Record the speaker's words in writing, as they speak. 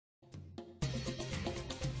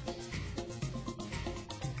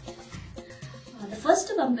first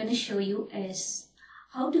step I'm going to show you is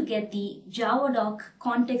how to get the Javadoc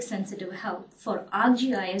context-sensitive help for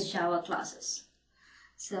ArcGIS Java classes.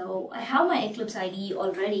 So I have my Eclipse IDE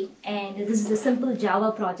already, and this is a simple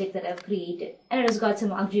Java project that I've created, and it has got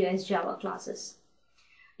some ArcGIS Java classes.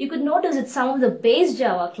 You could notice that some of the base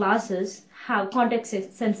Java classes have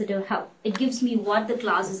context-sensitive help. It gives me what the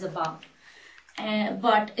class is about.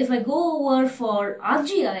 But if I go over for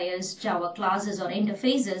ArcGIS Java classes or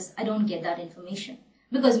interfaces, I don't get that information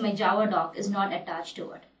because my Javadoc is not attached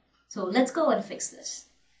to it. So let's go and fix this.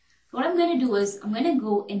 What I'm going to do is I'm going to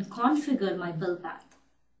go and configure my build path.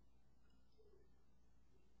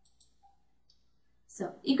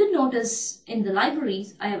 So you could notice in the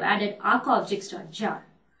libraries I have added ArcObjects.jar,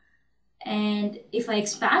 and if I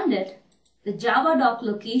expand it, the Javadoc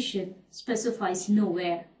location specifies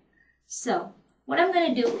nowhere. So what I'm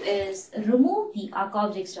going to do is remove the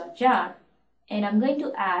ArcObjects.jar, and I'm going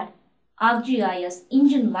to add ArcGIS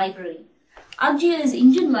engine library. ArcGIS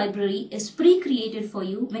engine library is pre-created for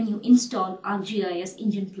you when you install ArcGIS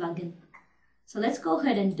engine plugin. So let's go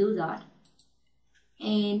ahead and do that.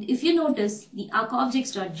 And if you notice, the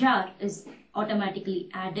ArcObjects.jar is automatically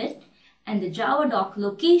added, and the Javadoc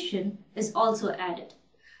location is also added.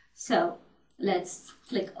 So let's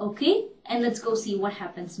click OK, and let's go see what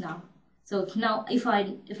happens now. So now if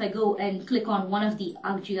I go and click on one of the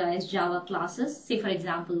ArcGIS Java classes, say for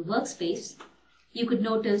example workspace, you could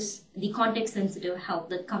notice the context-sensitive help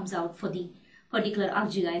that comes out for the particular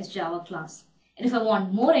ArcGIS Java class. And if I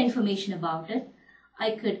want more information about it,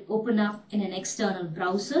 I could open up in an external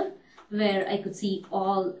browser where I could see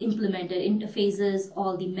all implemented interfaces,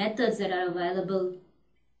 all the methods that are available,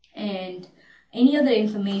 and any other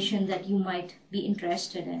information that you might be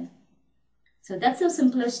interested in. So that's the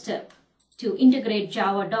simplest step to integrate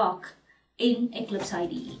Javadoc in Eclipse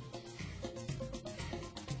IDE.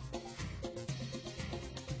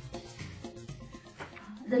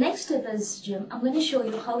 The next step is, Jim, I'm going to show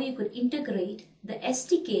you how you could integrate the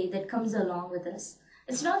SDK that comes along with this.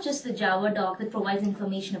 It's not just the Javadoc that provides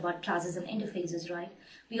information about classes and interfaces, right?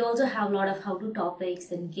 We also have a lot of how-to topics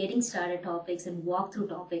and getting started topics and walkthrough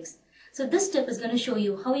topics. So this step is going to show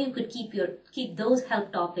you how you could keep those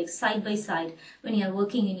help topics side by side when you are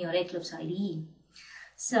working in your Eclipse IDE.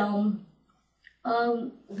 So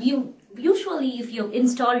usually if you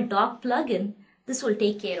install Doc plugin, this will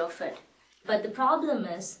take care of it. But the problem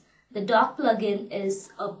is the Doc plugin is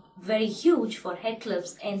very huge for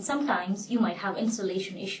Eclipse, and sometimes you might have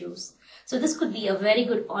installation issues. So this could be a very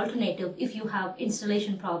good alternative if you have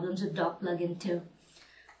installation problems with Doc plugin too.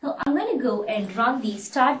 Now I'm going to go and run the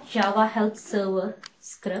start Java help server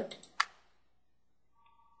script,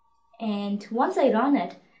 and once I run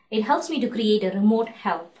it, it helps me to create a remote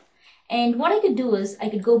help. And what I could do is I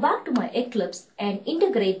could go back to my Eclipse and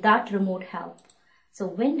integrate that remote help. So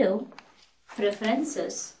Window,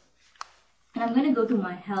 Preferences, and I'm going to go to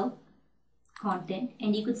my help content,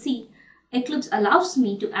 and you could see Eclipse allows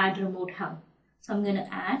me to add remote help. So I'm going to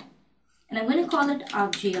add, and I'm going to call it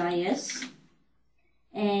ArcGIS.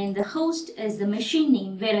 And the host is the machine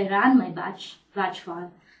name where I ran my batch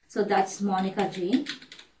file. So that's Monica Jane.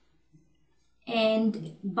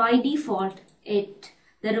 And by default, the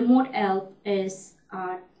remote help is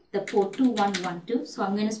the port 2112. So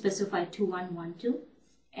I'm going to specify 2112.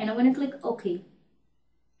 And I'm going to click OK.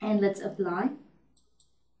 And let's apply.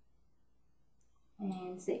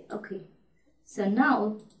 And say OK. So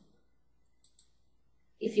now,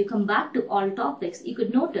 if you come back to all topics, you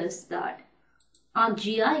could notice that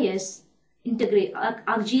ArcGIS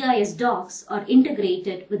docs are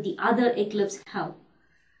integrated with the other Eclipse help.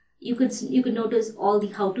 You could notice all the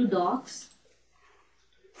how-to docs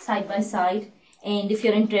side by side, and if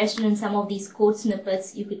you're interested in some of these code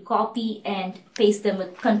snippets, you could copy and paste them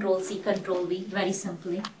with Ctrl-C, Ctrl-V very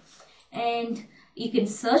simply. And you can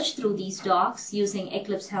search through these docs using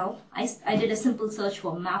Eclipse help. I did a simple search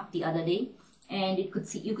for map the other day, and you could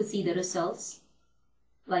see the results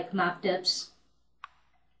like map tips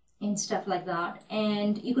and stuff like that.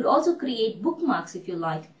 And you could also create bookmarks if you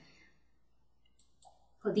like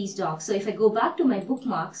for these docs. So if I go back to my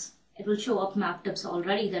bookmarks, it will show up map tips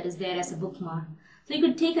already that is there as a bookmark. So you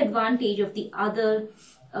could take advantage of the other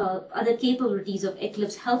capabilities of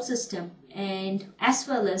Eclipse help system, and as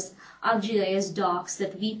well as ArcGIS docs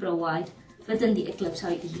that we provide within the Eclipse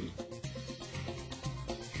IDE.